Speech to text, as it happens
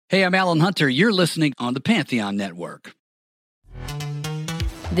Hey, I'm Alan Hunter. You're listening on the Pantheon Network.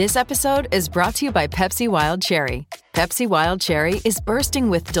 This episode is brought to you by Pepsi Wild Cherry. Pepsi Wild Cherry is bursting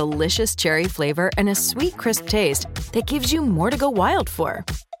with delicious cherry flavor and a sweet, crisp taste that gives you more to go wild for.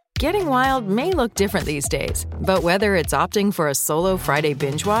 Getting wild may look different these days, but whether it's opting for a solo Friday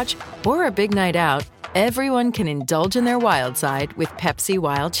binge watch or a big night out, everyone can indulge in their wild side with Pepsi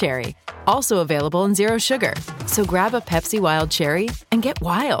Wild Cherry. Also available in Zero Sugar. So grab a Pepsi Wild Cherry and get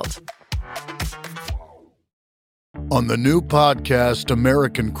wild. On the new podcast,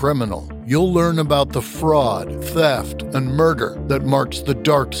 American Criminal, you'll learn about the fraud, theft, and murder that marks the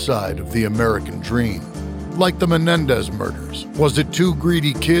dark side of the American dream. Like the Menendez murders. Was it two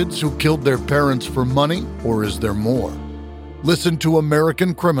greedy kids who killed their parents for money, or is there more? Listen to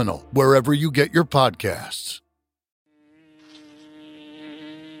American Criminal wherever you get your podcasts.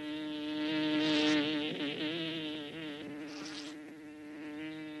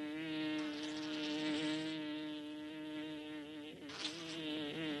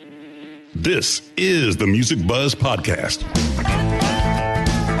 This is the Music Buzz Podcast.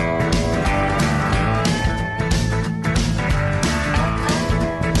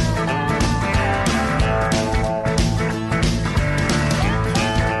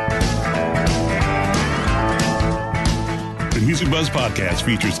 The Music Buzz Podcast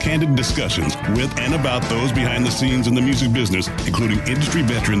features candid discussions with and about those behind the scenes in the music business, including industry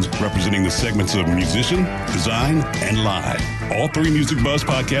veterans representing the segments of musician, design, and live. All three Music Buzz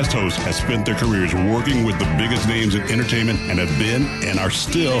Podcast hosts have spent their careers working with the biggest names in entertainment and have been and are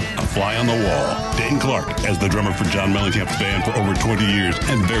still a fly on the wall. Dane Clark as the drummer for John Mellencamp's band for over 20 years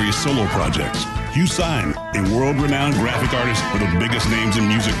and various solo projects. Hugh Syme, a world-renowned graphic artist with the biggest names in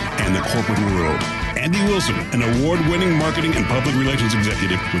music and the corporate world. Andy Wilson, an award-winning marketing and public relations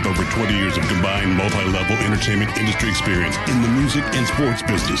executive with over 20 years of combined multi-level entertainment industry experience in the music and sports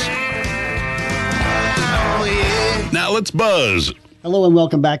business. Now let's buzz. Hello and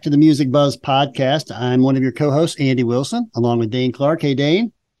welcome back to the Music Buzz Podcast. I'm one of your co-hosts, Andy Wilson, along with Dane Clark. Hey,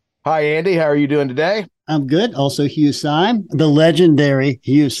 Dane. Hi, Andy. How are you doing today? I'm good. Also, Hugh Syme, the legendary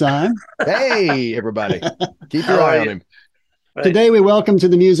Hugh Syme. Hey, everybody. Keep your eye on him. Today, we welcome to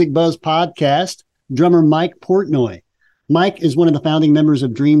the Music Buzz Podcast drummer Mike Portnoy. Mike is one of the founding members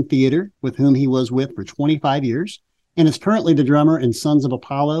of Dream Theater, with whom he was with for 25 years, and is currently the drummer in Sons of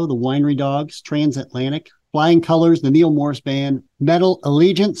Apollo, the Winery Dogs, Transatlantic, Flying Colors, the Neil Morris Band, Metal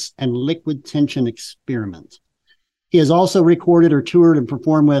Allegiance, and Liquid Tension Experiment. He has also recorded or toured and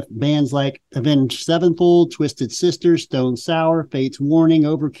performed with bands like Avenged Sevenfold, Twisted Sister, Stone Sour, Fate's Warning,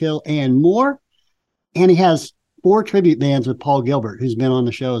 Overkill, and more. And he has 4 tribute bands with Paul Gilbert, who's been on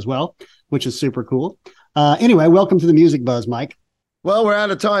the show as well, which is super cool. Anyway, welcome to the Music Buzz, Mike. Well, we're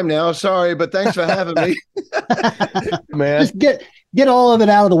out of time now. Sorry, but thanks for having me. Man. Just get all of it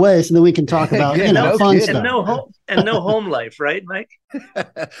out of the way so that we can talk about, fun stuff. And no home life, right, Mike?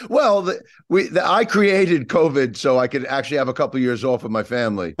 Well, I created COVID so I could actually have a couple of years off with my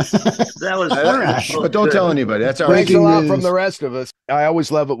family. That was right. But don't tell anybody. That's all right. Thanks a lot from the rest of us. I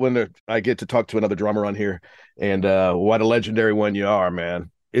always love it when I get to talk to another drummer on here, and what a legendary one you are,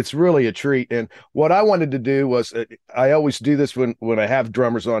 man. It's really a treat. And what I wanted to do was, I always do this when I have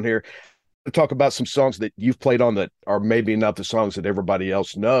drummers on here, to talk about some songs that you've played on that are maybe not the songs that everybody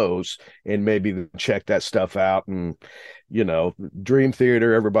else knows, and maybe check that stuff out. And, Dream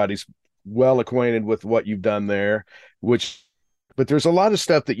Theater, everybody's well acquainted with what you've done there, but there's a lot of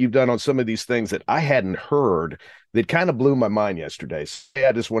stuff that you've done on some of these things that I hadn't heard that kind of blew my mind yesterday. So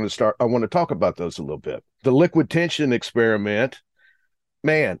I want to talk about those a little bit. The Liquid Tension Experiment.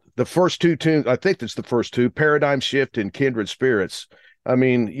 Man, the first 2 tunes, I think that's the first 2, Paradigm Shift and Kindred Spirits. I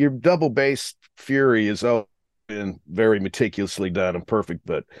mean, your double bass fury has been very meticulously done and perfect,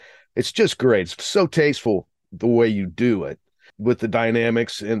 but it's just great. It's so tasteful the way you do it with the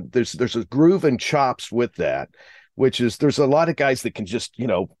dynamics, and there's a groove and chops with that, which is, there's a lot of guys that can just,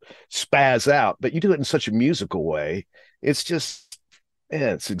 spaz out, but you do it in such a musical way. It's just,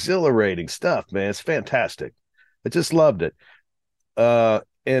 man, it's exhilarating stuff, man. It's fantastic. I just loved it.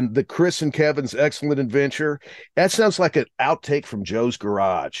 And the Chris and Kevin's Excellent Adventure, that sounds like an outtake from Joe's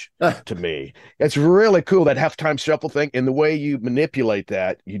Garage to me. It's really cool, that halftime shuffle thing, and the way you manipulate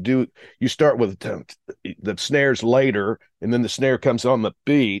that. You start with the snares later, and then the snare comes on the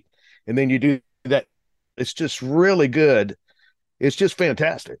beat, and then you do that. It's just really good. It's just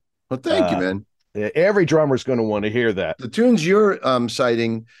fantastic. Well, thank you, man. Every drummer's going to want to hear that. The tunes you're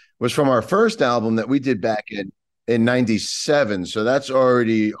citing was from our first album that we did back in 97, so that's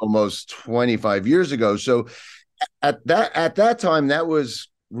already almost 25 years ago. So at that time, that was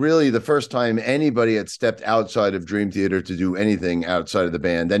really the first time anybody had stepped outside of Dream Theater to do anything outside of the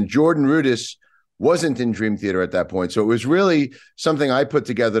band. And Jordan Rudess wasn't in Dream Theater at that point. So it was really something I put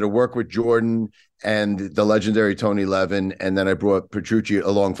together to work with Jordan and the legendary Tony Levin. And then I brought Petrucci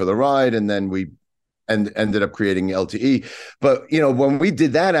along for the ride. And then we ended up creating LTE. But, when we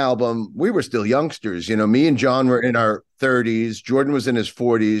did that album, we were still youngsters. Me and John were in our 30s. Jordan was in his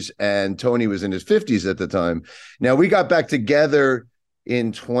 40s and Tony was in his 50s at the time. Now we got back together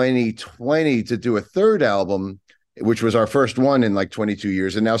in 2020 to do a third album, which was our first one in like 22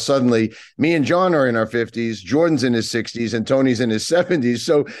 years. And now suddenly me and John are in our 50s, Jordan's in his 60s, and Tony's in his 70s.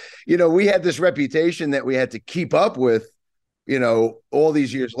 So, we had this reputation that we had to keep up with, all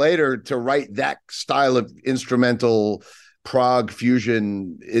these years later to write that style of instrumental prog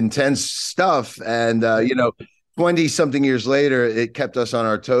fusion, intense stuff. And, 20 something years later, it kept us on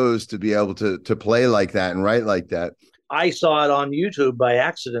our toes to be able to play like that and write like that. I saw it on YouTube by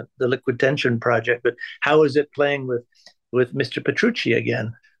accident, the Liquid Tension project. But how is it playing with Mr. Petrucci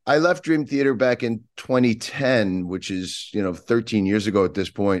again? I left Dream Theater back in 2010, which is, 13 years ago at this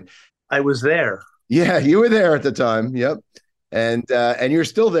point. I was there. Yeah, you were there at the time. Yep. And you're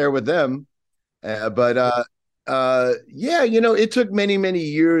still there with them. But it took many, many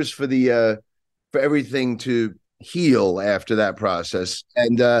years for for everything to heal after that process.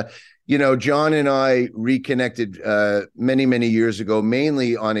 And, John and I reconnected many, many years ago,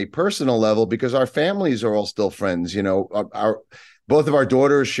 mainly on a personal level, because our families are all still friends. Both of our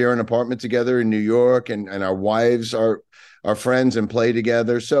daughters share an apartment together in New York, and our wives are friends and play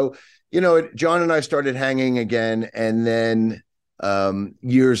together. So, John and I started hanging again. And then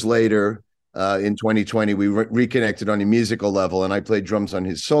years later, in 2020, we reconnected on a musical level, and I played drums on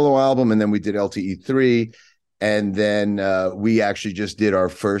his solo album. And then we did LTE 3. And then we actually just did our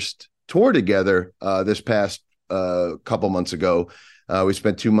first tour together this past couple months ago. We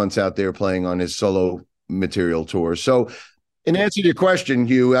spent 2 months out there playing on his solo material tour. So in answer to your question,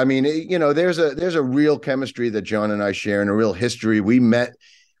 Hugh, I mean, there's a real chemistry that John and I share, and a real history. We met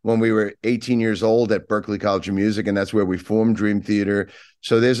when we were 18 years old at Berklee College of Music, and that's where we formed Dream Theater.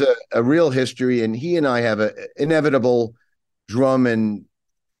 So there's a real history, and he and I have an inevitable drum and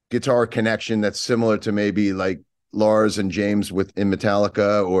guitar connection that's similar to maybe like Lars and James in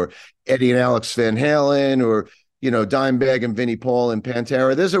Metallica, or Eddie and Alex Van Halen, or Dimebag and Vinnie Paul and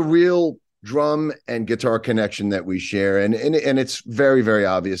Pantera. There's a real drum and guitar connection that we share, and it's very, very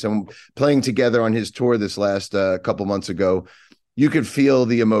obvious. And playing together on his tour this last couple months ago, you could feel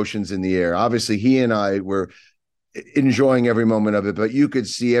the emotions in the air. Obviously, he and I were enjoying every moment of it, but you could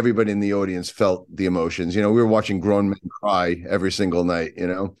see everybody in the audience felt the emotions. We were watching grown men cry every single night.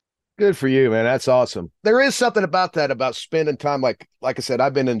 Good for you, man. That's awesome. There is something about that, about spending time. Like I said,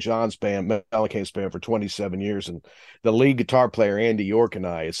 I've been in John's band, Mellencamp's band, for 27 years. And the lead guitar player, Andy York, and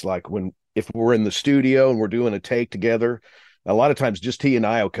I, it's like if we're in the studio and we're doing a take together, a lot of times just he and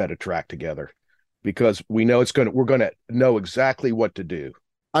I will cut a track together, because we know we're going to know exactly what to do.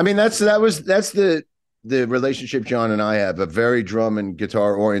 I mean, that's the relationship John and I have, a very drum and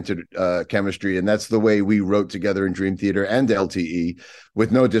guitar oriented chemistry. And that's the way we wrote together in Dream Theater and LTE,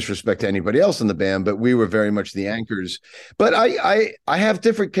 with no disrespect to anybody else in the band, but we were very much the anchors. But I have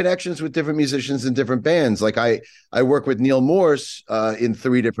different connections with different musicians in different bands. Like I work with Neil Morse in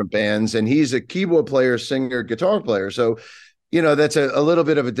 3 different bands, and he's a keyboard player, singer, guitar player. So, that's a little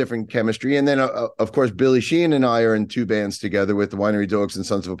bit of a different chemistry. And then, of course, Billy Sheehan and I are in 2 bands together with the Winery Dogs and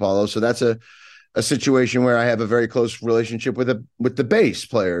Sons of Apollo. So that's a situation where I have a very close relationship with the bass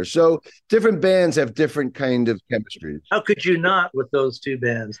player. So different bands have different kind of chemistry. How could you not with those 2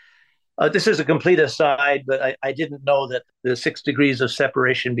 bands? This is a complete aside, but I didn't know that the 6 degrees of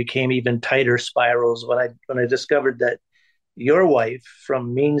separation became even tighter spirals when I discovered that your wife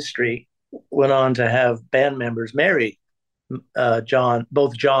from Mean Street went on to have band members marry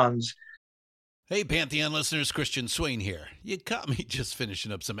both Johns. Hey, Pantheon listeners, Christian Swain here. You caught me just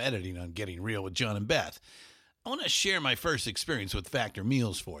finishing up some editing on Getting Real with John and Beth. I want to share my first experience with Factor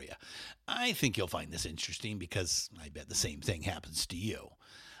Meals for you. I think you'll find this interesting because I bet the same thing happens to you.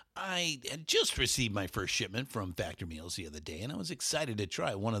 I had just received my first shipment from Factor Meals the other day, and I was excited to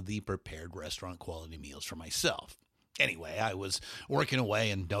try one of the prepared restaurant quality meals for myself. Anyway, I was working away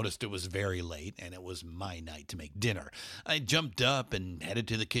and noticed it was very late, and it was my night to make dinner. I jumped up and headed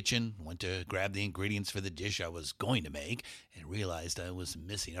to the kitchen, went to grab the ingredients for the dish I was going to make, and realized I was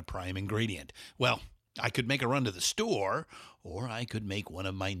missing a prime ingredient. Well, I could make a run to the store, or I could make one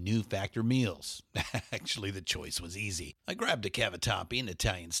of my new Factor meals. Actually, the choice was easy. I grabbed a cavatappi, an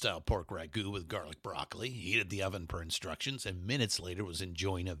Italian-style pork ragu with garlic broccoli, heated the oven per instructions, and minutes later was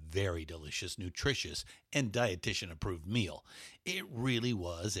enjoying a very delicious, nutritious, and dietitian-approved meal. It really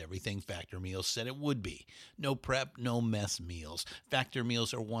was everything Factor meals said it would be. No prep, no mess meals. Factor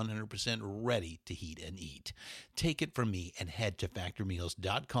meals are 100% ready to heat and eat. Take it from me and head to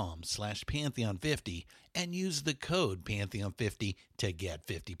factormeals.com/Pantheon50 and use the code Pantheon50 to get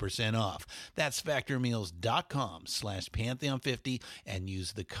 50% off. That's factormeals.com/Pantheon50 and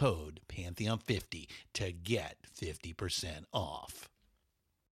use the code Pantheon50 to get 50% off.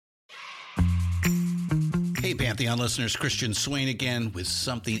 Hey, Pantheon listeners, Christian Swain again with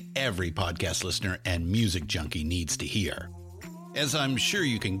something every podcast listener and music junkie needs to hear. As I'm sure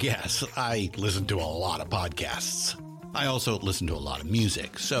you can guess, I listen to a lot of podcasts. I also listen to a lot of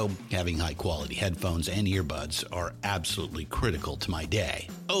music, so having high-quality headphones and earbuds are absolutely critical to my day.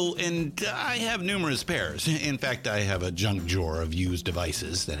 Oh, and I have numerous pairs. In fact, I have a junk drawer of used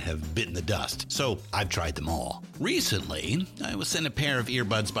devices that have bitten the dust, so I've tried them all. Recently, I was sent a pair of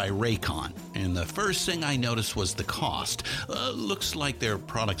earbuds by Raycon, and the first thing I noticed was the cost. Looks like their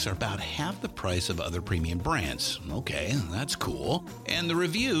products are about half the price of other premium brands. Okay, that's cool. And the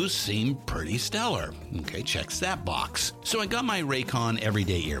reviews seem pretty stellar. Okay, checks that box. So I got my Raycon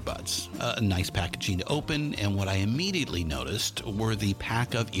everyday earbuds. A nice packaging to open, and what I immediately noticed were the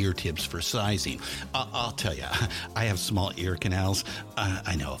pack of ear tips for sizing. I'll tell you, I have small ear canals.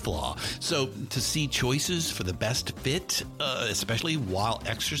 I know, a flaw. So to see choices for the best fit, especially while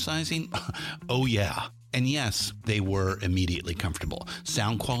exercising, oh yeah. And yes, they were immediately comfortable.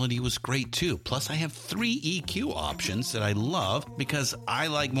 Sound quality was great too. Plus, I have 3 EQ options that I love because I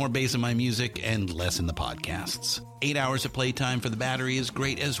like more bass in my music and less in the podcasts. 8 hours of playtime for the battery is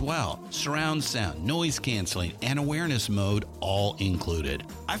great as well. Surround sound, noise canceling, and awareness mode all included.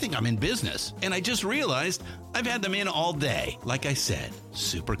 I think I'm in business. And I just realized I've had them in all day. Like I said,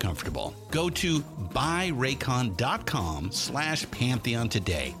 super comfortable. Go to buyraycon.com/Pantheon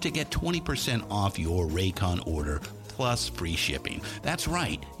today to get 20% off your Raycon order plus free shipping. That's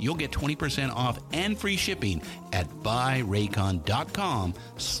right. You'll get 20% off and free shipping at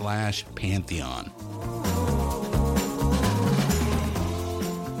buyraycon.com/Pantheon.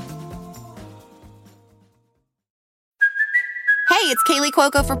 Hey, it's Kaylee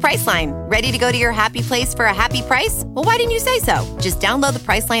Cuoco for Priceline. Ready to go to your happy place for a happy price? Well, why didn't you say so? Just download the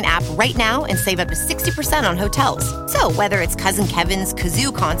Priceline app right now and save up to 60% on hotels. So whether it's Cousin Kevin's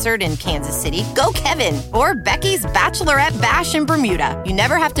Kazoo Concert in Kansas City, go Kevin, or Becky's Bachelorette Bash in Bermuda, you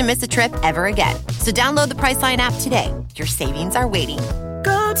never have to miss a trip ever again. So download the Priceline app today. Your savings are waiting.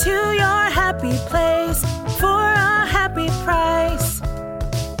 Go to your happy place for a happy price.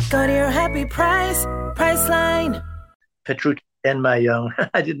 Go to your happy price, Priceline. Petrucci and my young.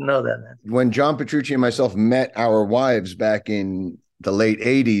 I didn't know that. When John Petrucci and myself met our wives back in the late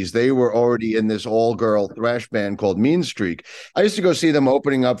 80s, they were already in this all-girl thrash band called Mean Streak. I used to go see them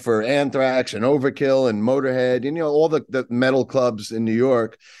opening up for Anthrax and Overkill and Motorhead, and all the metal clubs in New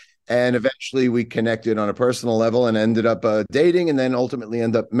York. And eventually we connected on a personal level and ended up dating, and then ultimately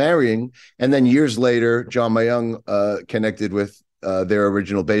ended up marrying. And then years later, John Mayung connected with their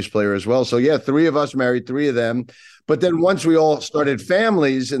original bass player as well. So yeah, 3 of us married 3 of them. But then once we all started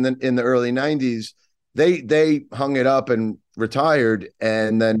families in the early 90s, they hung it up and retired.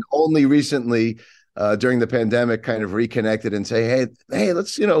 And then only recently during the pandemic kind of reconnected and say, hey,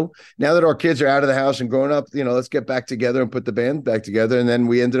 let's, now that our kids are out of the house and growing up, let's get back together and put the band back together. And then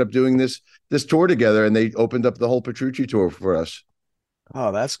we ended up doing this tour together, and they opened up the whole Petrucci tour for us.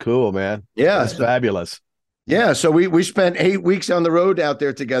 Oh, that's cool, man. Yeah. That's fabulous. Yeah. So we spent 8 weeks on the road out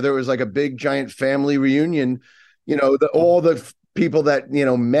there together. It was like a big giant family reunion. All the people that,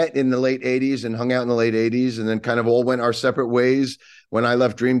 met in the late 80s and hung out in the late 80s, and then kind of all went our separate ways when I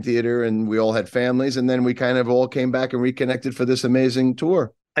left Dream Theater, and we all had families. And then we kind of all came back and reconnected for this amazing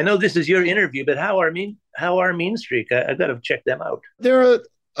tour. I know this is your interview, but how are Mean Streak? I've got to check them out. They're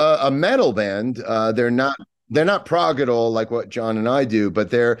a metal band. They're not prog at all like what John and I do, but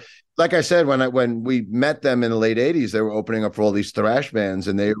they're, like I said, when we met them in the late 80s, they were opening up for all these thrash bands,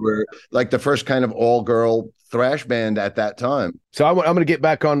 and they were like the first kind of all-girl thrash band at that time. So I'm going to get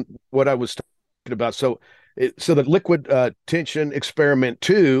back on what I was talking about. So the Liquid Tension Experiment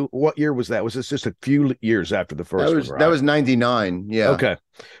 2, what year was that? Was this just a few years after the first one? Right? That was 99. Yeah. Okay.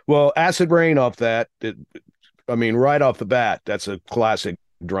 Well, Acid Rain off that, right off the bat, that's a classic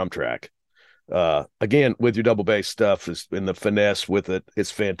drum track. Again, with your double bass stuff is in the finesse with it.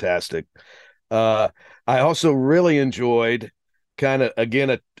 It's fantastic. I also really enjoyed kind of,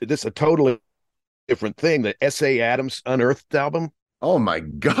 again, this a totally different thing. The S.A. Adams Unearthed album. Oh my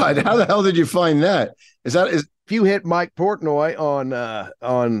God! How the hell did you find that? Is if you hit Mike Portnoy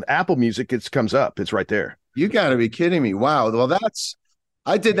on Apple Music, it comes up. It's right there. You got to be kidding me! Wow. Well,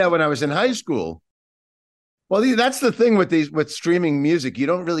 I did that when I was in high school. Well, that's the thing with streaming music. You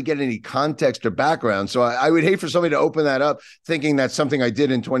don't really get any context or background. So I would hate for somebody to open that up thinking that's something I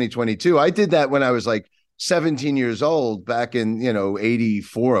did in 2022. I did that when I was like 17 years old back in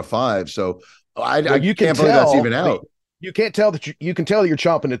 84 or 5. So I can't believe that's even out. You can't tell that you can tell you're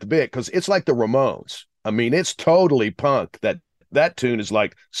chomping at the bit because it's like the Ramones. I mean, it's totally punk. That tune is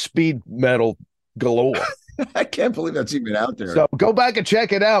like speed metal galore. I can't believe that's even out there. So go back and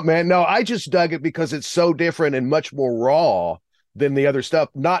check it out, man. No, I just dug it because it's so different and much more raw than the other stuff.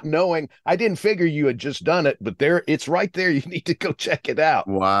 Not knowing, I didn't figure you had just done it, but it's right there. You need to go check it out.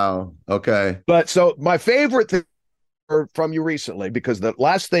 Wow. Okay. But so my favorite thing from you recently, because the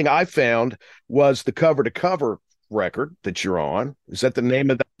last thing I found was the cover to cover record that you're on. Is that the name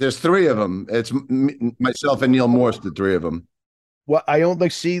of that? There's 3 of them. It's myself and Neil Morse, the 3 of them. Well,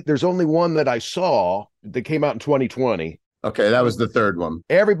 there's only one that I saw that came out in 2020. Okay, that was the 3rd one.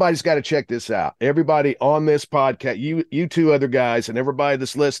 Everybody's got to check this out. Everybody on this podcast, you 2 other guys, and everybody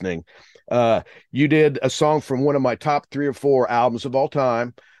that's listening, you did a song from one of my top 3 or 4 albums of all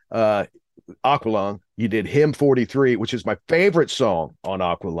time, Aqualung. You did Hymn 43, which is my favorite song on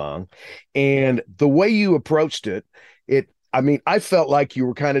Aqualung. And the way you approached it, I felt like you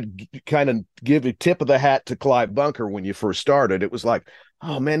were kind of give a tip of the hat to Clive Bunker when you first started. It was like,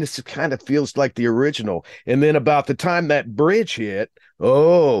 oh man, this kind of feels like the original. And then about the time that bridge hit,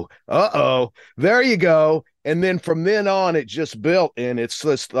 there you go. And then from then on, it just built, and it's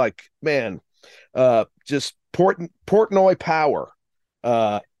just like, man, just Portnoy power.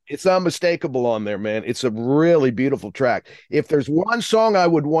 It's unmistakable on there, man. It's a really beautiful track. If there's one song I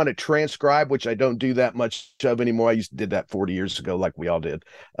would want to transcribe, which I don't do that much of anymore, I did that 40 years ago, like we all did.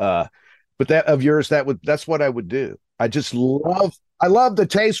 But that of yours, that's what I would do. I love the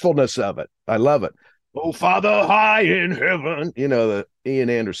tastefulness of it. I love it. Oh, Father high in heaven, the Ian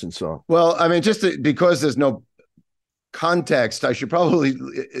Anderson song. Well, I mean, because there's no context, I should probably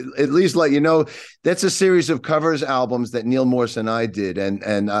at least let you know that's a series of covers albums that Neil Morse and I did,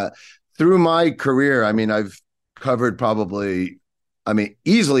 and through my career, I mean, I've covered probably,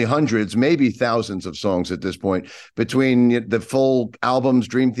 easily hundreds, maybe thousands of songs at this point, between the full albums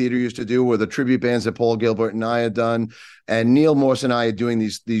Dream Theater used to do, or the tribute bands that Paul Gilbert and I had done, and Neil Morse and I are doing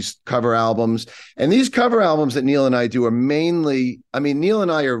these cover albums. And these cover albums that Neil and I do are mainly, Neil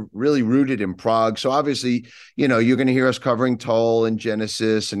and I are really rooted in prog. So obviously, you're going to hear us covering Toll and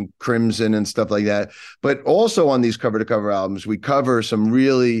Genesis and Crimson and stuff like that. But also on these cover to cover albums, we cover some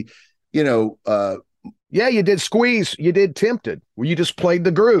really, yeah, you did Squeeze. You did Tempted, where you just played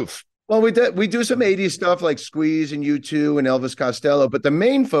the groove. Well, we do some 80s stuff like Squeeze and U2 and Elvis Costello, but the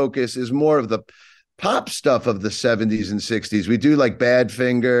main focus is more of the pop stuff of the 70s and 60s. We do like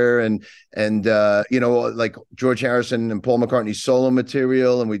Badfinger and like George Harrison and Paul McCartney's solo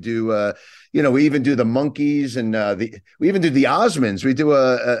material, and we do we even do the Monkees, and we even do the Osmonds. We do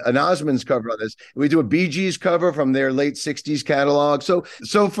an Osmonds cover on this. We do a Bee Gees cover from their late 60s catalog. So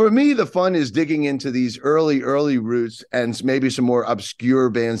for me, the fun is digging into these early roots and maybe some more obscure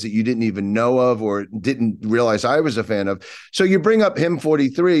bands that you didn't even know of or didn't realize I was a fan of. So you bring up Hymn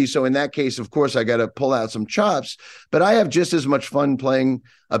 43. So in that case, of course, I got to pull out some chops, but I have just as much fun playing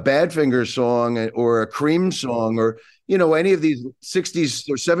a Badfinger song or a Cream song or any of these 60s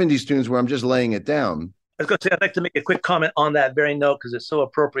or 70s tunes where I'm just laying it down. I was going to say, I'd like to make a quick comment on that very note because it's so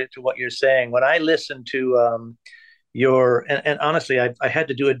appropriate to what you're saying. When I listen to and honestly, I had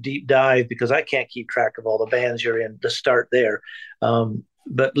to do a deep dive because I can't keep track of all the bands you're in to start there.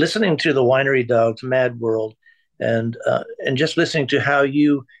 But listening to the Winery Dogs, Mad World, and just listening to how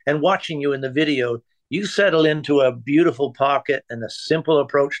you, and watching you in the video, you settle into a beautiful pocket and a simple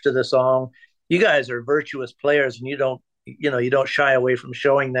approach to the song. You guys are virtuous players, and you don't shy away from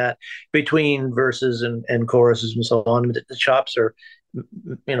showing that between verses and choruses and so on. The chops are,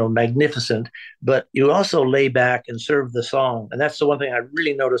 magnificent, but you also lay back and serve the song. And that's the one thing I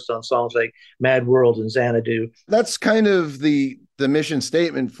really noticed on songs like Mad World and Xanadu. That's kind of the mission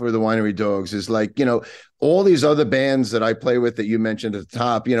statement for the Winery Dogs is like, all these other bands that I play with that you mentioned at the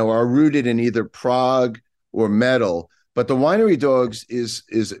top, are rooted in either prog or metal. But the Winery Dogs is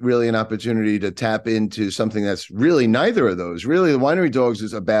really an opportunity to tap into something that's really neither of those. Really, the Winery Dogs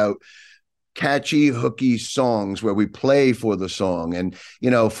is about catchy, hooky songs where we play for the song. And,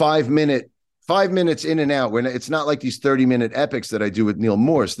 5 minutes in and out. It's not like these 30-minute epics that I do with Neil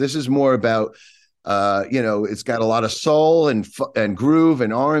Morse. This is more about, It's got a lot of soul and groove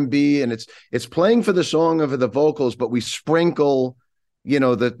and R&B, and it's playing for the song over the vocals, but we sprinkle,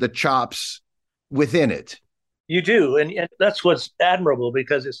 the chops within it. You do, and that's what's admirable,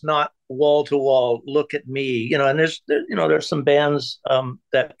 because it's not wall to wall. Look at me, and there's some bands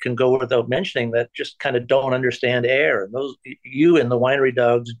that can go without mentioning that just kind of don't understand air, and those you and the Winery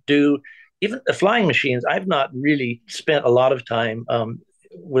Dogs do. Even the Flying Machines, I've not really spent a lot of time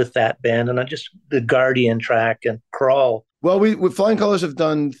with that band, and the Guardian track and Crawl. Well, we Flying Colors have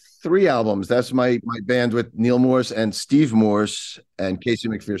done 3 albums. That's my band with Neil Morse and Steve Morse and Casey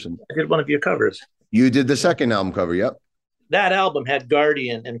McPherson. I did one of your covers. You did the second album cover, yep. That album had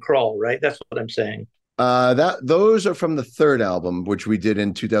Guardian and Crawl, right? That's what I'm saying. Those are from the 3rd album, which we did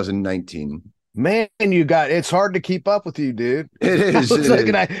in 2019. Man, it's hard to keep up with you, dude. It is.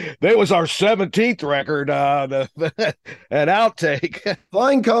 That was our 17th record, an outtake.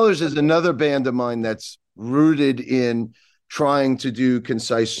 Flying Colors is another band of mine that's rooted in trying to do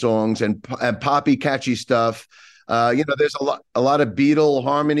concise songs and poppy, catchy stuff. There's a lot of Beatle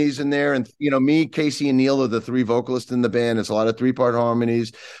harmonies in there, and me, Casey, and Neil are the 3 vocalists in the band. It's a lot of 3-part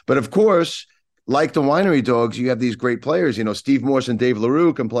harmonies, but of course, like the Winery Dogs, you have these great players. Steve Morse and Dave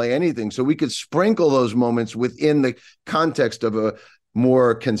LaRue can play anything, so we could sprinkle those moments within the context of a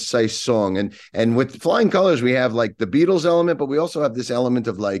more concise song. And with Flying Colors, we have like the Beatles element, but we also have this element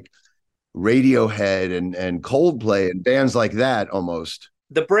of like Radiohead and Coldplay and bands like that almost.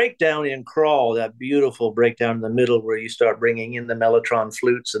 The breakdown in Crawl, that beautiful breakdown in the middle where you start bringing in the mellotron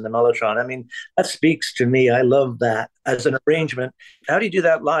flutes and the mellotron. I mean, that speaks to me. I love that as an arrangement. How do you do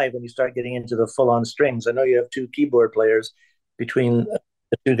that live when you start getting into the full-on strings? I know you have 2 keyboard players between the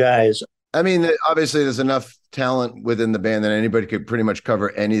 2 guys. I mean, obviously there's enough talent within the band that anybody could pretty much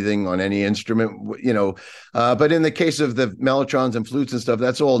cover anything on any instrument, but in the case of the mellotrons and flutes and stuff,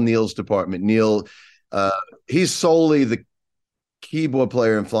 that's all Neil's department. Neil, he's solely the keyboard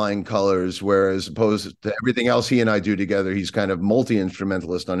player in Flying Colors, whereas opposed to everything else he and I do together, he's kind of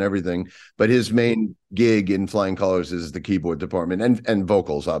multi-instrumentalist on everything, but his main gig in Flying Colors is the keyboard department and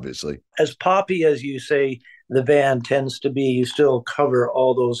vocals, obviously. As poppy as you say the band tends to be, you still cover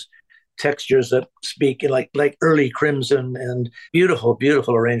all those textures that speak like early Crimson and beautiful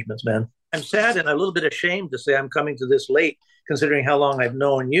arrangements, man. I'm sad and a little bit ashamed to say I'm coming to this late, considering how long I've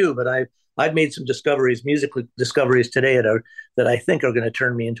known you, but I've made some musical discoveries today that I think are going to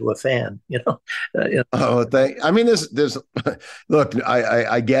turn me into a fan. Oh, there's look,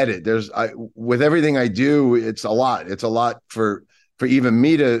 I get it. With everything I do, it's a lot. It's a lot for even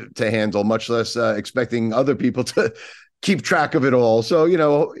me to handle, much less expecting other people to keep track of it all. So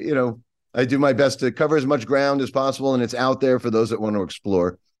I do my best to cover as much ground as possible, and it's out there for those that want to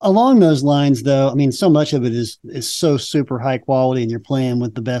explore. Along those lines, though, I mean, so much of it is so super high quality, and you're playing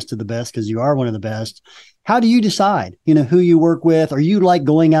with the best of the best because you are one of the best. How do you decide, who you work with? Are you like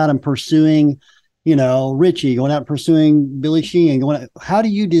going out and pursuing, Richie, going out and pursuing Billy Sheehan? How do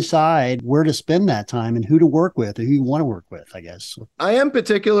you decide where to spend that time and who to work with or who you want to work with, I guess? I am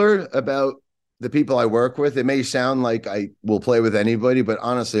particular about the people I work with. It may sound like I will play with anybody, but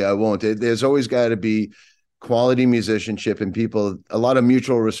honestly, I won't. There's always got to be quality musicianship and people, a lot of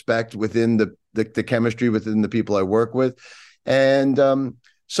mutual respect within the chemistry within the people I work with. And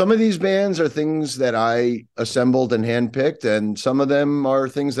some of these bands are things that I assembled and handpicked, and some of them are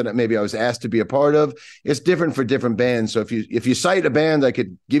things that maybe I was asked to be a part of. It's different for different bands. So if you cite a band, I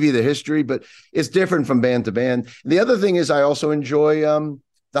could give you the history, but it's different from band to band. The other thing is I also enjoy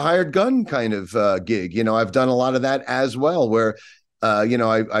the hired gun kind of gig. I've done a lot of that as well, where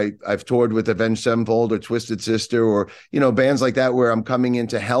I've toured with Avenged Sevenfold or Twisted Sister or, bands like that, where I'm coming in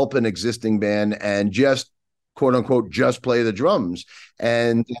to help an existing band and just quote unquote, just play the drums.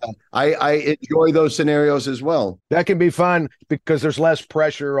 And I enjoy those scenarios as well. That can be fun because there's less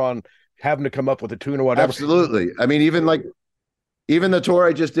pressure on having to come up with a tune or whatever. Absolutely. I mean, even the tour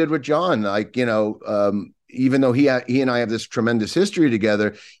I just did with John, even though he and I have this tremendous history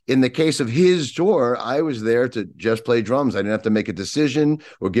together, in the case of his tour, I was there to just play drums. I didn't have to make a decision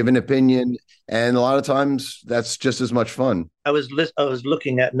or give an opinion. And a lot of times that's just as much fun. I was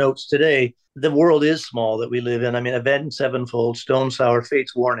looking at notes today. The world is small that we live in. I mean, Avenged Sevenfold, Stone Sour,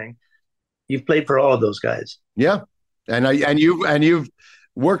 Fate's Warning. You've played for all of those guys. Yeah. And you've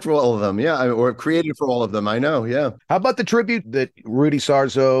worked for all of them, yeah, or created for all of them. I know, yeah. How about the tribute that Rudy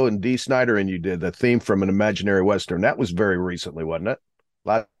Sarzo and Dee Snider and you did, the theme from An Imaginary Western? That was very recently, wasn't it?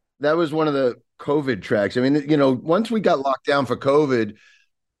 That was one of the COVID tracks. I mean, once we got locked down for COVID,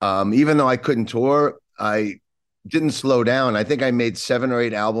 even though I couldn't tour, I didn't slow down. I think I made 7 or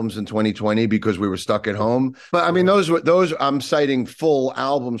 8 albums in 2020 because we were stuck at home. But I mean, those I'm citing full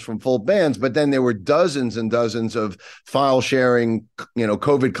albums from full bands, but then there were dozens and dozens of file sharing,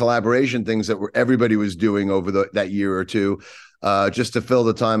 COVID collaboration things that everybody was doing over that year or two, just to fill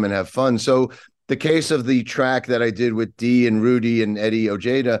the time and have fun. So the case of the track that I did with Dee and Rudy and Eddie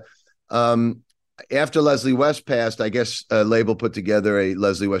Ojeda, after Leslie West passed, I guess a label put together a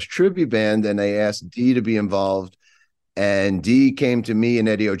Leslie West tribute band, and they asked Dee to be involved. And Dee came to me and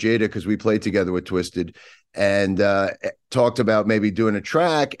Eddie Ojeda, because we played together with Twisted, and talked about maybe doing a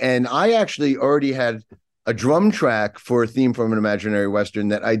track. And I actually already had a drum track for a theme from an imaginary Western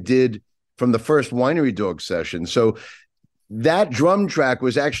that I did from the first Winery Dog session. So that drum track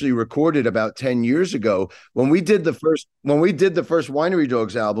was actually recorded about 10 years ago. When we did the first Winery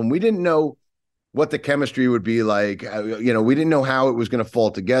Dogs album, we didn't know what the chemistry would be like. We didn't know how it was going to fall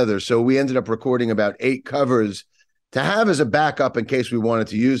together. So we ended up recording about 8 covers to have as a backup in case we wanted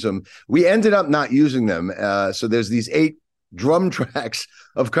to use them. We ended up not using them. So there's these 8 drum tracks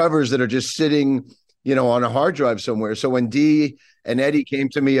of covers that are just sitting, on a hard drive somewhere. So when Dee and Eddie came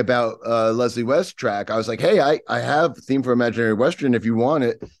to me about Leslie West track, I was like, hey, I have Theme for Imaginary Western if you want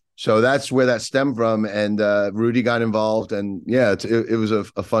it. So that's where that stemmed from, and Rudy got involved, and yeah, it was a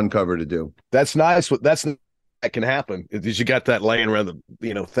fun cover to do. That's nice. That can happen. You got that laying around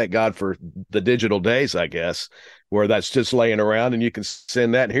thank God for the digital days, I guess, where that's just laying around and you can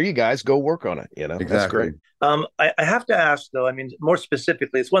send that. And here you guys go work on it. Exactly. That's great. I have to ask, though, I mean, more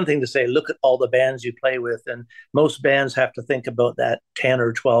specifically, it's one thing to say, look at all the bands you play with. And most bands have to think about that 10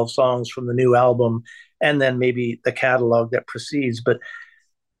 or 12 songs from the new album and then maybe the catalog that precedes. But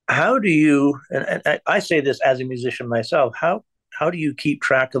how do you, and I say this as a musician myself, how do you keep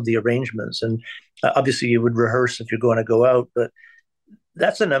track of the arrangements? And obviously you would rehearse if you're going to go out, but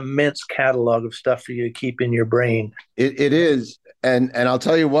that's an immense catalog of stuff for you to keep in your brain. It is. And I'll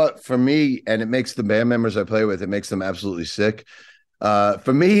tell you what, for me, and it makes the band members I play with, it makes them absolutely sick.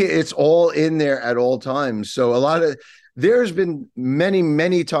 For me, it's all in there at all times. So there's been many,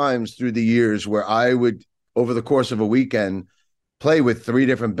 many times through the years where I would, over the course of a weekend, play with 3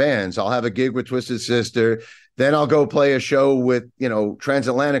 different bands. I'll have a gig with Twisted Sister. Then I'll go play a show with,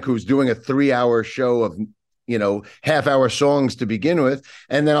 Transatlantic, who's doing a 3-hour show of, half-hour songs to begin with.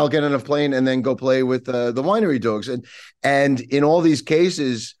 And then I'll get on a plane and then go play with the Winery Dogs. And in all these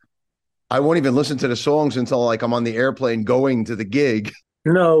cases, I won't even listen to the songs until I'm on the airplane going to the gig.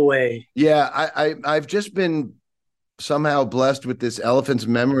 No way. Yeah, I've just been somehow blessed with this elephant's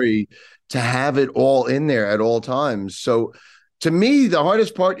memory to have it all in there at all times. So to me, the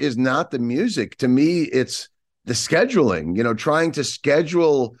hardest part is not the music. To me, it's the scheduling, trying to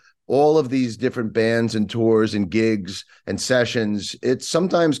schedule all of these different bands and tours and gigs and sessions. It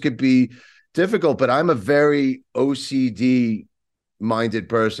sometimes could be difficult, but I'm a very OCD minded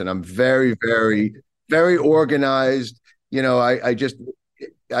person. I'm very, very, very organized.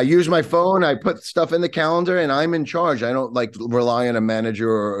 I use my phone, I put stuff in the calendar, and I'm in charge. I don't rely on a manager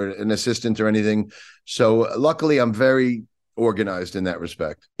or an assistant or anything. So luckily I'm very organized in that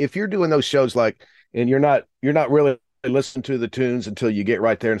respect. If you're doing those shows and you're not really listening to the tunes until you get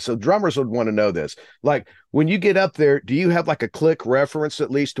right there, and so drummers would want to know this, when you get up there, do you have a click reference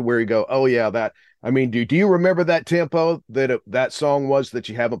at least to where you go, oh yeah, do you remember that tempo that song was that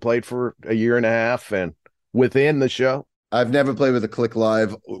you haven't played for a year and a half and within the show? I've never played with a click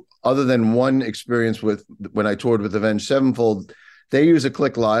live other than one experience when I toured with Avenged Sevenfold. They use a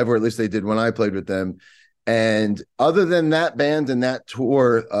click live, or at least they did when I played with them. And other than that band and that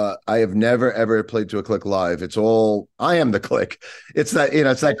tour, I have never, ever played to a click live. It's all, I am the click. It's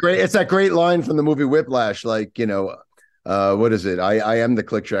that great line from the movie Whiplash, what is it? I am the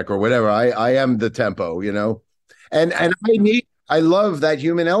click track or whatever. I am the tempo, and I love that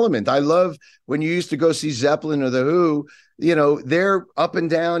human element. I love when you used to go see Zeppelin or The Who, they're up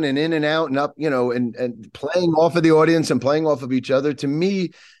and down and in and out and up, and playing off of the audience and playing off of each other. To me,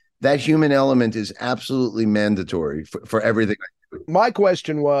 that human element is absolutely mandatory for everything I do. My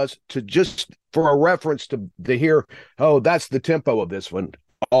question was for a reference to hear, oh, that's the tempo of this one,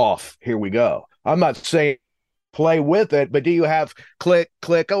 off, here we go. I'm not saying play with it, but do you have click,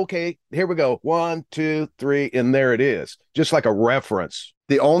 click, okay, here we go, 1, 2, 3, and there it is, just like a reference.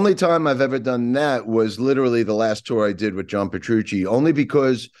 The only time I've ever done that was literally the last tour I did with John Petrucci, only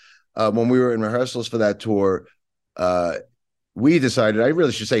because when we were in rehearsals for that tour, we decided, I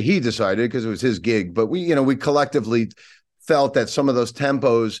really should say he decided because it was his gig, but we collectively felt that some of those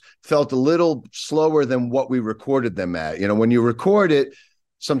tempos felt a little slower than what we recorded them at. When you record it,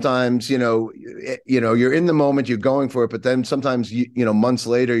 sometimes, you're in the moment, you're going for it, but then sometimes, months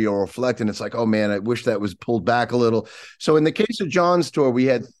later you'll reflect and it's like, oh man, I wish that was pulled back a little. So in the case of John's tour, we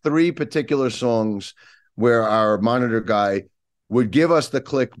had 3 particular songs where our monitor guy would give us the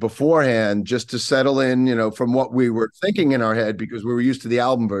click beforehand just to settle in, from what we were thinking in our head, because we were used to the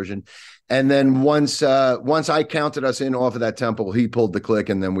album version. And then once I counted us in off of that tempo, he pulled the click,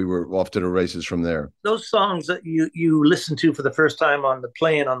 and then we were off to the races from there. Those songs that you listen to for the first time on the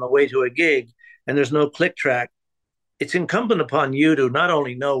plane on the way to a gig, and there's no click track, it's incumbent upon you to not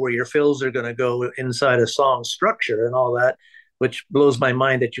only know where your fills are going to go inside a song structure and all that, which blows my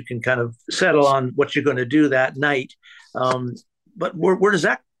mind that you can kind of settle on what you're going to do that night. But where does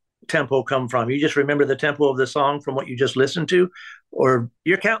that tempo come from? You just remember the tempo of the song from what you just listened to, or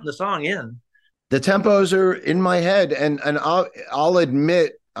you're counting the song in? The tempos are in my head, and I'll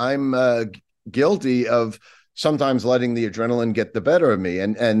admit I'm guilty of sometimes letting the adrenaline get the better of me,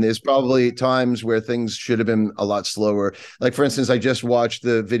 and there's probably times where things should have been a lot slower. Like, for instance, I just watched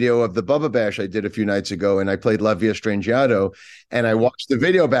the video of the Bubba Bash I did a few nights ago, and I played La Via Strangiato, and I watched the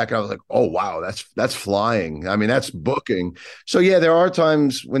video back and I was like, oh wow, that's flying. I mean, that's booking. So yeah, there are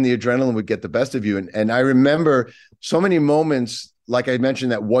times when the adrenaline would get the best of you, and I remember so many moments. Like I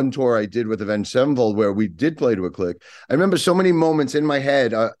mentioned, that one tour I did with Avenged Sevenfold where we did play to a click. I remember so many moments in my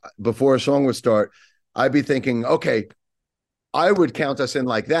head before a song would start, I'd be thinking, okay, I would count us in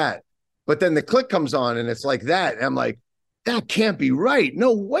like that. But then the click comes on and it's like that. And I'm like, that can't be right.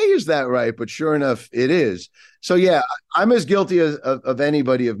 No way is that right. But sure enough, it is. So yeah, I'm as guilty of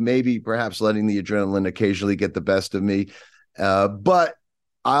anybody of maybe perhaps letting the adrenaline occasionally get the best of me. But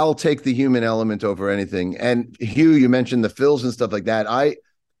I'll take the human element over anything. And Hugh, you mentioned the fills and stuff like that.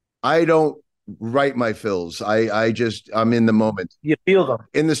 I don't write my fills. I'm in the moment. You feel them.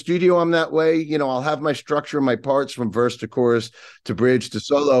 In the studio, I'm that way. I'll have my structure, my parts from verse to chorus to bridge to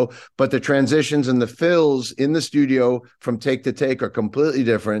solo, but the transitions and the fills in the studio from take to take are completely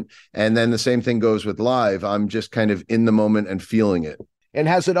different. And then the same thing goes with live. I'm just kind of in the moment and feeling it. And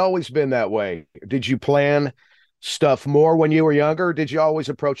has it always been that way? Did you plan stuff more when you were younger? Or did you always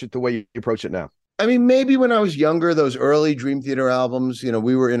approach it the way you approach it now? I mean, maybe when I was younger, those early Dream Theater albums,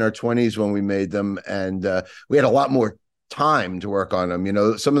 we were in our 20s when we made them, and we had a lot more time to work on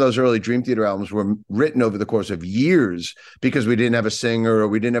them. Some of those early Dream Theater albums were written over the course of years because we didn't have a singer or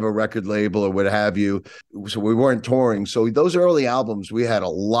we didn't have a record label or what have you. So we weren't touring. So those early albums, we had a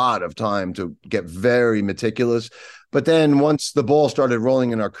lot of time to get very meticulous. But then once the ball started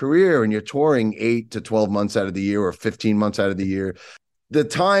rolling in our career and you're touring 8 to 12 months out of the year or 15 months out of the year, the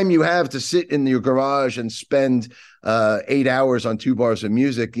time you have to sit in your garage and spend 8 hours on 2 bars of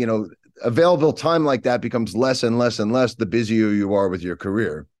music, available time like that becomes less and less and less the busier you are with your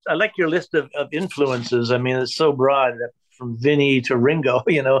career. I like your list of influences. I mean, it's so broad, from Vinny to Ringo,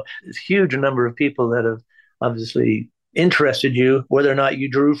 it's a huge number of people that have obviously interested you. Whether or not you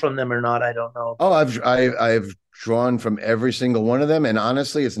drew from them or not, I don't know. Oh, I've drawn from every single one of them. And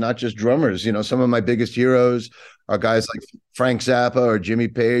honestly, it's not just drummers. Some of my biggest heroes are guys like Frank Zappa or Jimmy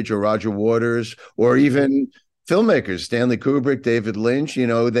Page or Roger Waters, or even filmmakers, Stanley Kubrick, David Lynch.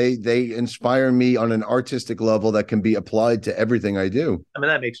 They inspire me on an artistic level that can be applied to everything I do. I mean,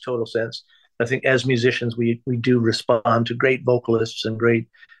 that makes total sense. I think as musicians, we do respond to great vocalists and great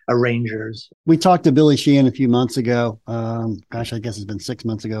arrangers. We talked to Billy Sheehan a few months ago. I guess it's been 6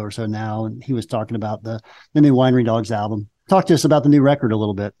 months ago or so now. And he was talking about the new Winery Dogs album. Talk to us about the new record a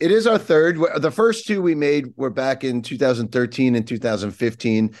little bit. It is our third. The first 2 we made were back in 2013 and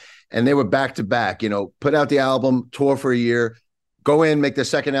 2015, and they were back to back. Put out the album, tour for a year, go in, make the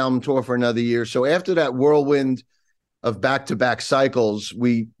second album, tour for another year. So after that whirlwind of back-to-back cycles,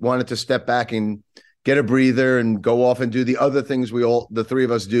 we wanted to step back and get a breather and go off and do the other things the 3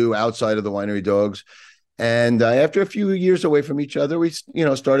 of us do outside of the Winery Dogs. And after a few years away from each other, we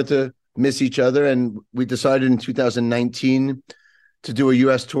started to miss each other, and we decided in 2019 to do a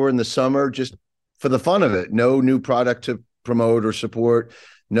U.S. tour in the summer just for the fun of it. No new product to promote or support,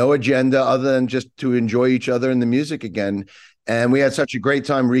 no agenda other than just to enjoy each other and the music again. And we had such a great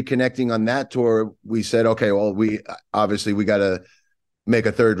time reconnecting on that tour. We said, okay, well, we got to make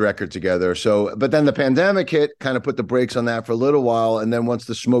a third record together. So, but then the pandemic hit, kind of put the brakes on that for a little while. And then once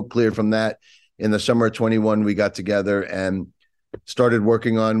the smoke cleared from that in the summer of 21, we got together and started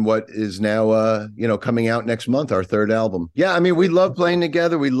working on what is now, coming out next month, our third album. Yeah. I mean, we love playing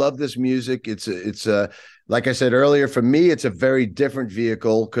together. We love this music. It's like I said earlier, for me, it's a very different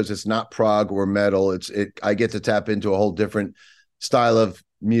vehicle because it's not prog or metal. I get to tap into a whole different style of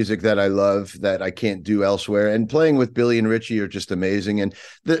music that I love that I can't do elsewhere. And playing with Billy and Richie are just amazing. And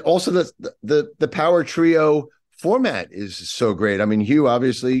also the power trio format is so great. I mean, Hugh,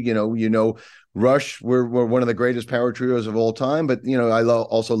 obviously, Rush, we're one of the greatest power trios of all time, but I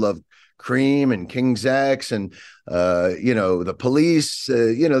also love Cream and King's X and the Police.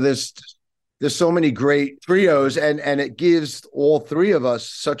 There's so many great trios, and it gives all three of us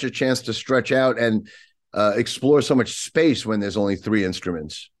such a chance to stretch out and explore so much space when there's only three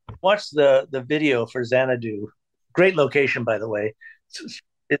instruments. Watch the video for Xanadu. Great location, by the way.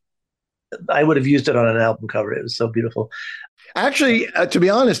 I would have used it on an album cover. It was so beautiful. Actually, to be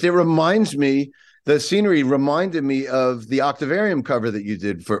honest, the scenery reminded me of the Octavarium cover that you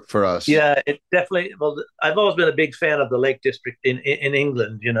did for us. Yeah, it definitely. Well, I've always been a big fan of the Lake District in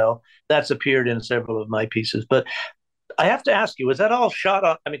England. That's appeared in several of my pieces. But I have to ask you, was that all shot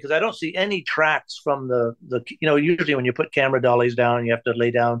on? I mean, because I don't see any tracks from the. Usually when you put camera dollies down, you have to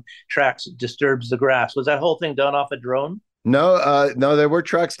lay down tracks. It disturbs the grass. Was that whole thing done off a drone? No, there were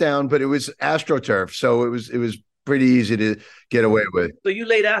tracks down, but it was AstroTurf, so it was pretty easy to get away with. So you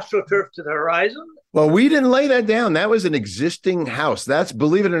laid AstroTurf to the horizon? Well, we didn't lay that down. That was an existing house. That's,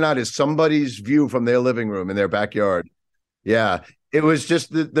 believe it or not, is somebody's view from their living room in their backyard. Yeah. It was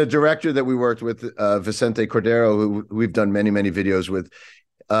just the director that we worked with, Vicente Cordero, who we've done many, many videos with.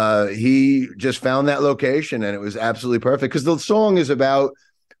 He just found that location, and it was absolutely perfect because the song is about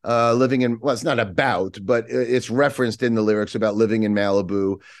living in, well, it's not about, but it's referenced in the lyrics about living in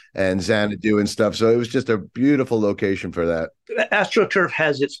Malibu and Xanadu and stuff. So it was just a beautiful location for that. AstroTurf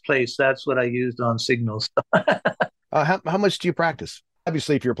has its place. That's what I used on Signals. How much do you practice?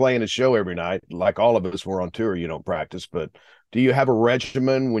 Obviously, if you're playing a show every night, like all of us, we're on tour, you don't practice, but do you have a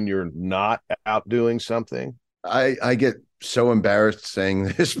regimen when you're not out doing something? I get so embarrassed saying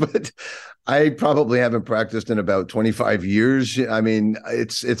this, but I probably haven't practiced in about 25 years. I mean,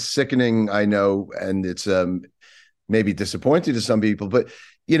 it's sickening, I know, and it's maybe disappointing to some people. But,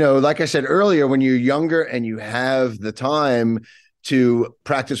 like I said earlier, when you're younger and you have the time to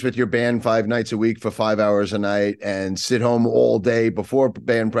practice with your band 5 nights a week for 5 hours a night and sit home all day before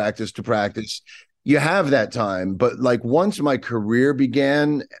band practice to practice, you have that time. But like once my career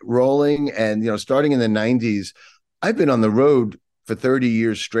began rolling and, starting in the 90s, I've been on the road for 30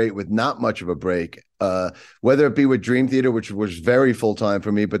 years straight with not much of a break, whether it be with Dream Theater, which was very full time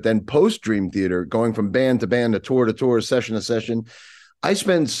for me, but then post Dream Theater, going from band to band, to tour, session to session. I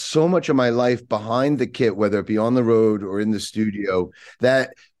spend so much of my life behind the kit, whether it be on the road or in the studio,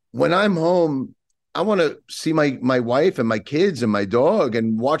 that when I'm home, I want to see my wife and my kids and my dog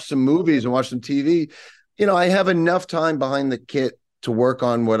and watch some movies and watch some TV. I have enough time behind the kit to work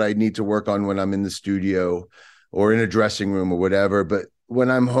on what I need to work on when I'm in the studio or in a dressing room or whatever. But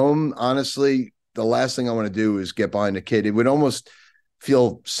when I'm home, honestly, the last thing I want to do is get behind a kid. It would almost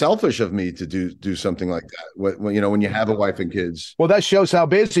feel selfish of me to do something like that when you have a wife and kids. Well, that shows how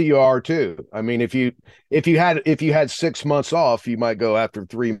busy you are too. I mean, if you had 6 months off, you might go after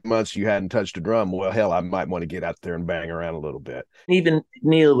 3 months you hadn't touched a drum. Well, hell, I might want to get out there and bang around a little bit. Even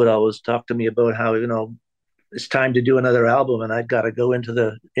Neil would always talk to me about how it's time to do another album, and I've got to go into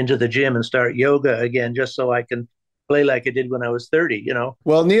the gym and start yoga again just so I can play like I did when I was 30.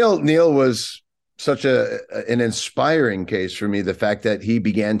 Well, Neil was such an inspiring case for me. The fact that he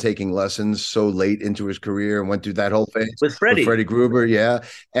began taking lessons so late into his career and went through that whole phase with Freddie Gruber. Yeah.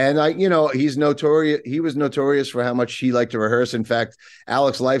 And he was notorious for how much he liked to rehearse. In fact,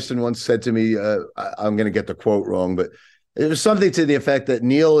 Alex Lifeson once said to me, I'm going to get the quote wrong, but it was something to the effect that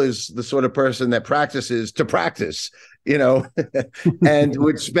Neil is the sort of person that practices to practice, and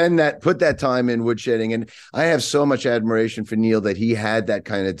would put that time in woodshedding. And I have so much admiration for Neil that he had that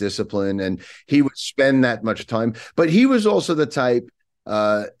kind of discipline and he would spend that much time. But he was also the type,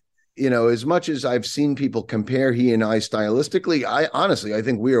 as much as I've seen people compare he and I stylistically, I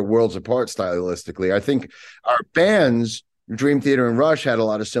think we are worlds apart stylistically. I think our bands, Dream Theater and Rush, had a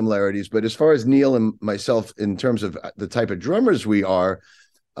lot of similarities, but as far as Neil and myself, in terms of the type of drummers we are,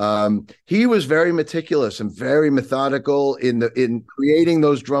 he was very meticulous and very methodical in creating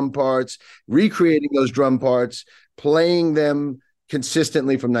those drum parts, recreating those drum parts, playing them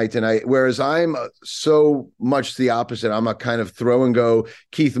consistently from night to night. Whereas I'm so much the opposite. I'm a kind of throw and go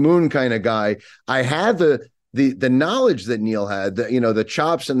Keith Moon kind of guy. I had the knowledge that Neil had, the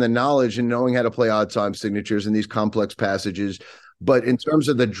chops and the knowledge and knowing how to play odd time signatures and these complex passages. But in terms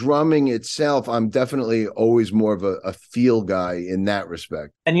of the drumming itself, I'm definitely always more of a feel guy in that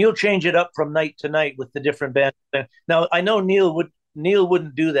respect. And you'll change it up from night to night with the different bands. Now, I know Neil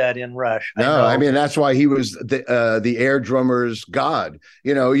wouldn't do that in Rush. No, I mean, that's why he was the air drummer's god.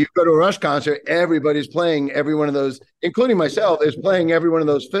 You go to a Rush concert, everybody's playing every one of those, including myself, is playing every one of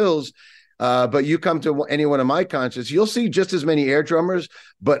those fills. But you come to any one of my concerts, you'll see just as many air drummers,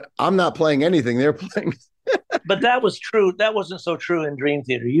 but I'm not playing anything. They're playing But that was true. That wasn't so true in Dream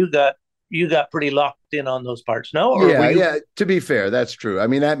Theater. You got pretty locked in on those parts, no? Or yeah. To be fair, that's true. I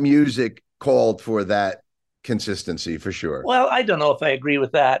mean, that music called for that consistency for sure. Well, I don't know if I agree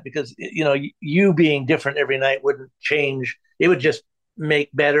with that because you being different every night wouldn't change. It would just make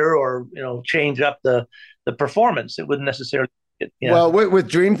better or change up the performance. It wouldn't necessarily. Well, with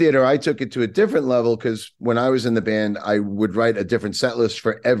Dream Theater, I took it to a different level because when I was in the band, I would write a different set list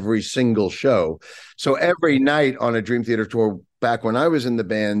for every single show. So every night on a Dream Theater tour, back when I was in the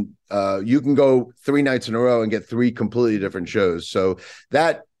band, you can go 3 nights in a row and get 3 completely different shows. So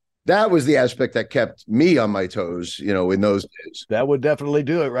that was the aspect that kept me on my toes, in those days. That would definitely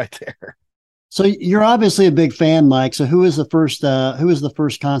do it right there. So you're obviously a big fan, Mike. So who was the first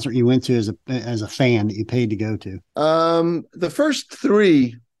concert you went to as a fan that you paid to go to? The first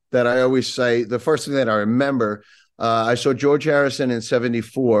 3 that I always say, the first thing that I remember, I saw George Harrison in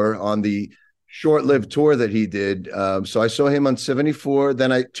 74 on the short-lived tour that he did. So I saw him on 74.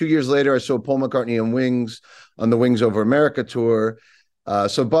 Then 2 years later, I saw Paul McCartney and Wings on the Wings Over America tour.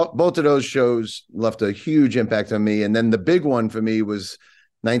 So both of those shows left a huge impact on me. And then the big one for me was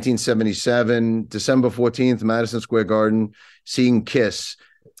 1977, December 14th, Madison Square Garden, seeing Kiss.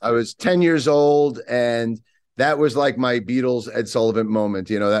 I was 10 years old, and that was like my Beatles Ed Sullivan moment.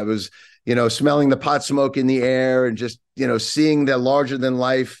 That was, smelling the pot smoke in the air and just, seeing the larger than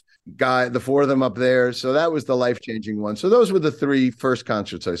life guy, the 4 of them up there. So that was the life-changing one. So those were the 3 first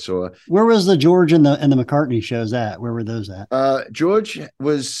concerts I saw. Where was the George and the McCartney shows at? Where were those at? George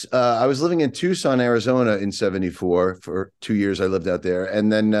was, I was living in Tucson, Arizona in 74 for 2 years. I lived out there.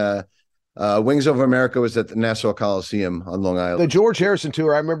 And then Wings Over America was at the Nassau Coliseum on Long Island. The George Harrison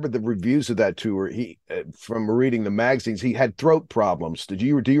tour, I remember the reviews of that tour. He, from reading the magazines, he had throat problems. Do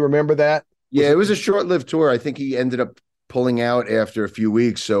you remember that? Yeah, it was a short-lived tour. I think he ended up pulling out after a few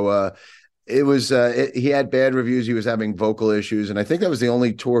weeks. So it was he had bad reviews. He was having vocal issues, and I think that was the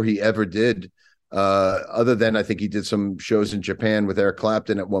only tour he ever did. Other than I think he did some shows in Japan with Eric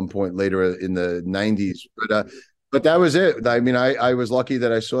Clapton at one point later in the 90s. But that was it. I mean, I was lucky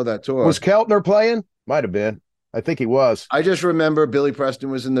that I saw that tour. Was Keltner playing? Might have been. I think he was. I just remember Billy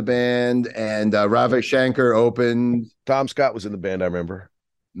Preston was in the band, and Ravi Shankar opened. Tom Scott was in the band, I remember.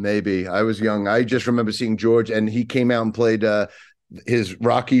 Maybe. I was young. I just remember seeing George, and he came out and played his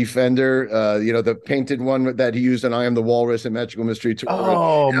Rocky Fender, the painted one that he used on I Am the Walrus and Magical Mystery Tour.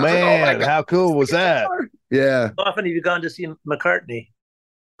 Oh, man. Like, how cool was that? Yeah. How often have you gone to see McCartney?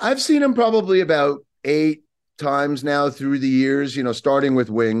 I've seen him probably about 8 times now through the years, starting with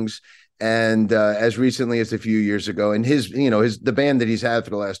Wings. And as recently as a few years ago, and the band that he's had for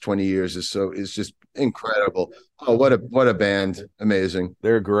the last 20 years is just incredible. Oh, what a band! Amazing.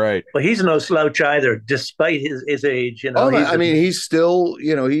 They're great. Well, he's no slouch either, despite his age. He's still,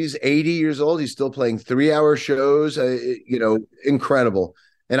 he's 80 years old. He's still playing 3-hour shows. Incredible.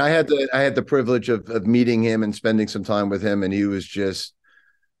 And I had the privilege of meeting him and spending some time with him, and he was just.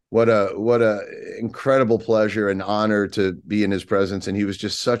 What a incredible pleasure and honor to be in his presence. And he was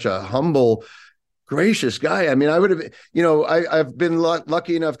just such a humble, gracious guy. I mean, I would have, I've been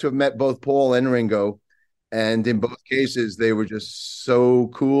lucky enough to have met both Paul and Ringo. And in both cases, they were just so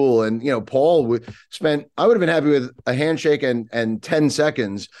cool. And, Paul I would have been happy with a handshake and 10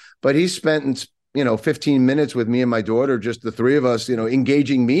 seconds, but he spent, 15 minutes with me and my daughter, just the 3 of us,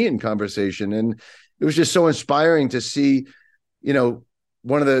 engaging me in conversation. And it was just so inspiring to see,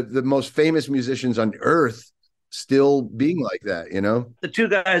 one of the most famous musicians on earth still being like that, The 2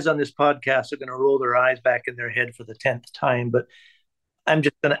 guys on this podcast are going to roll their eyes back in their head for the 10th time, but I'm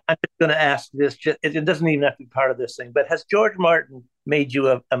just going to ask this. It doesn't even have to be part of this thing, but has George Martin made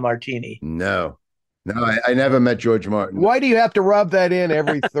you a martini? No, I never met George Martin. Why do you have to rub that in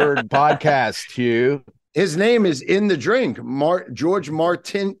every third podcast, Hugh? His name is in the drink, George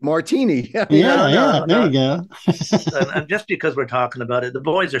Martini. There you go. And just because we're talking about it, the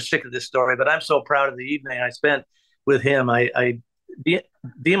boys are sick of this story, but I'm so proud of the evening I spent with him.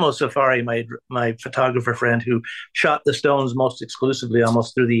 Demo Safari, my photographer friend who shot the Stones most exclusively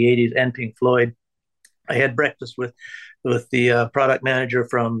almost through the 80s and Pink Floyd. I had breakfast with the product manager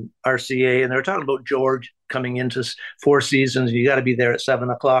from RCA, and they were talking about George coming into 4 Seasons. You got to be there at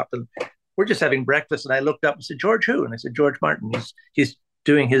 7:00. And we're just having breakfast, and I looked up and said, George who? And I said, George Martin. He's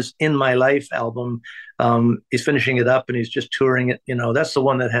doing his In My Life album. He's finishing it up, and he's just touring it. That's the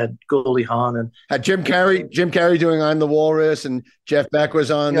one that had Goldie Hawn and had Jim Carrey doing I'm the Walrus, and Jeff Beck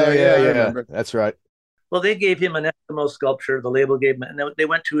was on there. Yeah. That's right. Well, they gave him an Eskimo sculpture. The label gave him, and they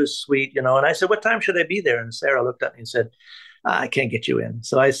went to his suite, and I said, what time should I be there? And Sarah looked at me and said, I can't get you in.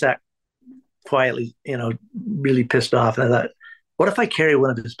 So I sat quietly, really pissed off. And I thought, what if I carry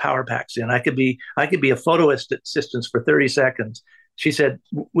one of his power packs in? I could be a photo assistant for 30 seconds. She said,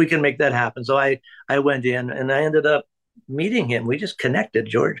 we can make that happen. So I went in and I ended up meeting him. We just connected,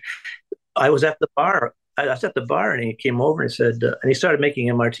 George. I was at the bar. And he came over and he said, and he started making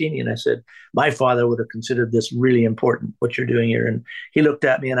a martini. And I said, my father would have considered this really important, what you're doing here. And he looked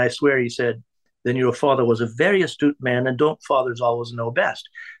at me and I swear he said, then your father was a very astute man, and don't fathers always know best?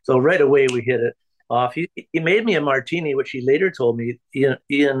 So right away we hit it off. He made me a martini, which he later told me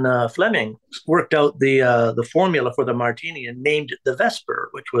Ian Fleming worked out the formula for the martini and named it the Vesper,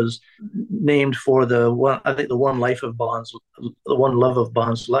 which was named for the one life of Bond's, the one love of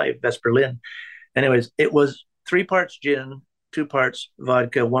Bond's life, Vesper Lynn. Anyways, it was 3 parts gin, 2 parts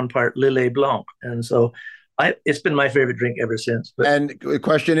vodka, 1 part Lillet Blanc, and so it's been my favorite drink ever since. And the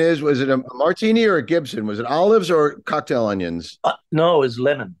question is, was it a martini or a Gibson? Was it olives or cocktail onions? No, it was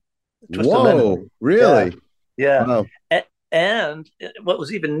lemon. Whoa, lemon. really? Yeah. Wow. And what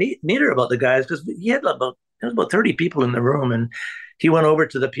was even neater about the guys, because there was about 30 people in the room, and he went over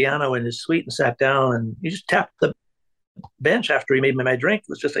to the piano in his suite and sat down, and he just tapped the bench after he made me my drink. It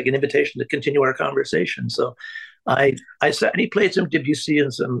was just like an invitation to continue our conversation. So I sat and he played some Debussy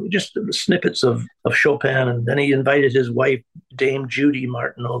and some just snippets of Chopin, and then he invited his wife, Dame Judy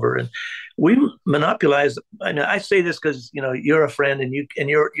Martin, over, and we monopolized. I mean, I say this because you're a friend and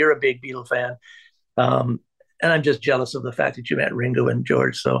you're a big Beatle fan, and I'm just jealous of the fact that you met Ringo and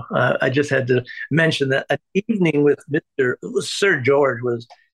George. So I just had to mention that an evening with Sir George was.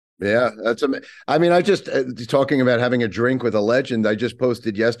 Yeah, I mean, I just talking about having a drink with a legend. I just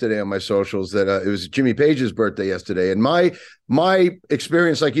posted yesterday on my socials that it was Jimmy Page's birthday yesterday, and my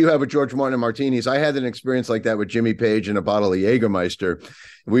experience, like you have with George Martin and martinis, I had an experience like that with Jimmy Page and a bottle of Jägermeister.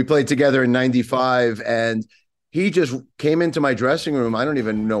 We played together in '95, and he just came into my dressing room. I don't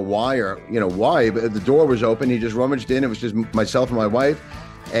even know why, but the door was open. He just rummaged in. It was just myself and my wife.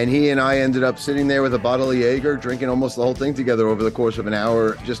 And he and I ended up sitting there with a bottle of Jaeger, drinking almost the whole thing together over the course of an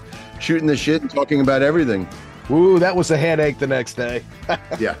hour, just shooting the shit and talking about everything. Ooh, that was a headache the next day.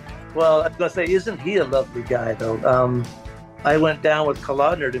 Yeah. Well, I was going to say, isn't he a lovely guy, though? I went down with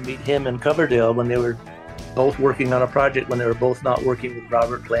Kalodner to meet him in Coverdale when they were both working on a project, when they were both not working with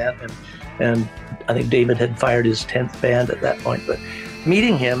Robert Plant. And I think David had fired his 10th band at that point. But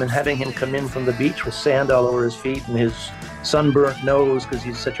meeting him and having him come in from the beach with sand all over his feet and his sunburnt nose because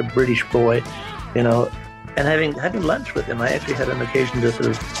he's such a British boy, and having lunch with him. I actually had an occasion to sort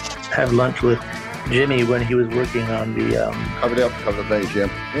of have lunch with Jimmy when he was working on the Coverdale Bay, Jim.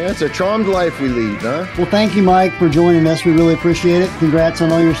 Yeah, it's a charmed life we lead, huh? Well, thank you, Mike, for joining us. We really appreciate it. Congrats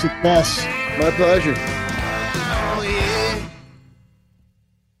on all your success. My pleasure.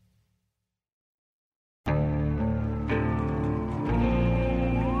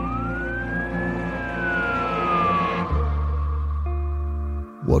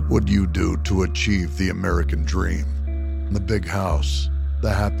 What would you do to achieve the American dream? The big house,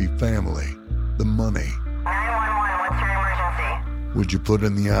 the happy family, the money. 911, what's your emergency? Would you put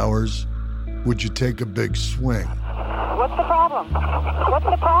in the hours? Would you take a big swing? What's the problem? What's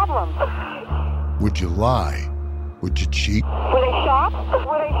the problem? Would you lie? Would you cheat? Were they shot?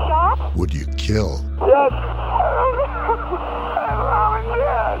 Were they shot? Would you kill? Yes. My mom is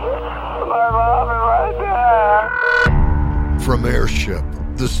dead. My mom is right there. From Airship,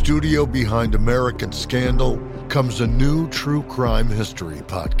 the studio behind American Scandal, comes a new true crime history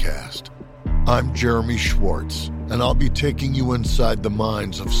podcast. I'm Jeremy Schwartz, and I'll be taking you inside the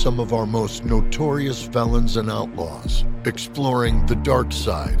minds of some of our most notorious felons and outlaws, exploring the dark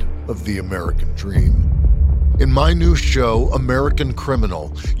side of the American dream. In my new show, American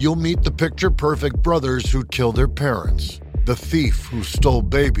Criminal, you'll meet the picture-perfect brothers who killed their parents, the thief who stole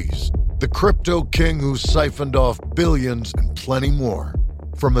babies, the crypto king who siphoned off billions, and plenty more.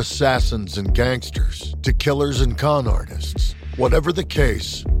 From assassins and gangsters to killers and con artists. Whatever the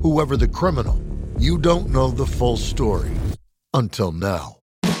case, whoever the criminal, you don't know the full story until now.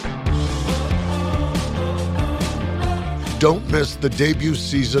 Don't miss the debut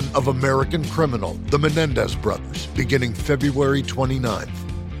season of American Criminal, The Menendez Brothers, beginning February 29th.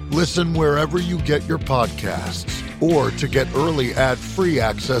 Listen wherever you get your podcasts, or to get early ad-free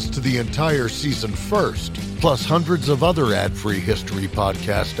access to the entire season first, plus hundreds of other ad-free history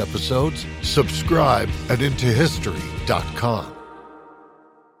podcast episodes, subscribe at IntoHistory.com.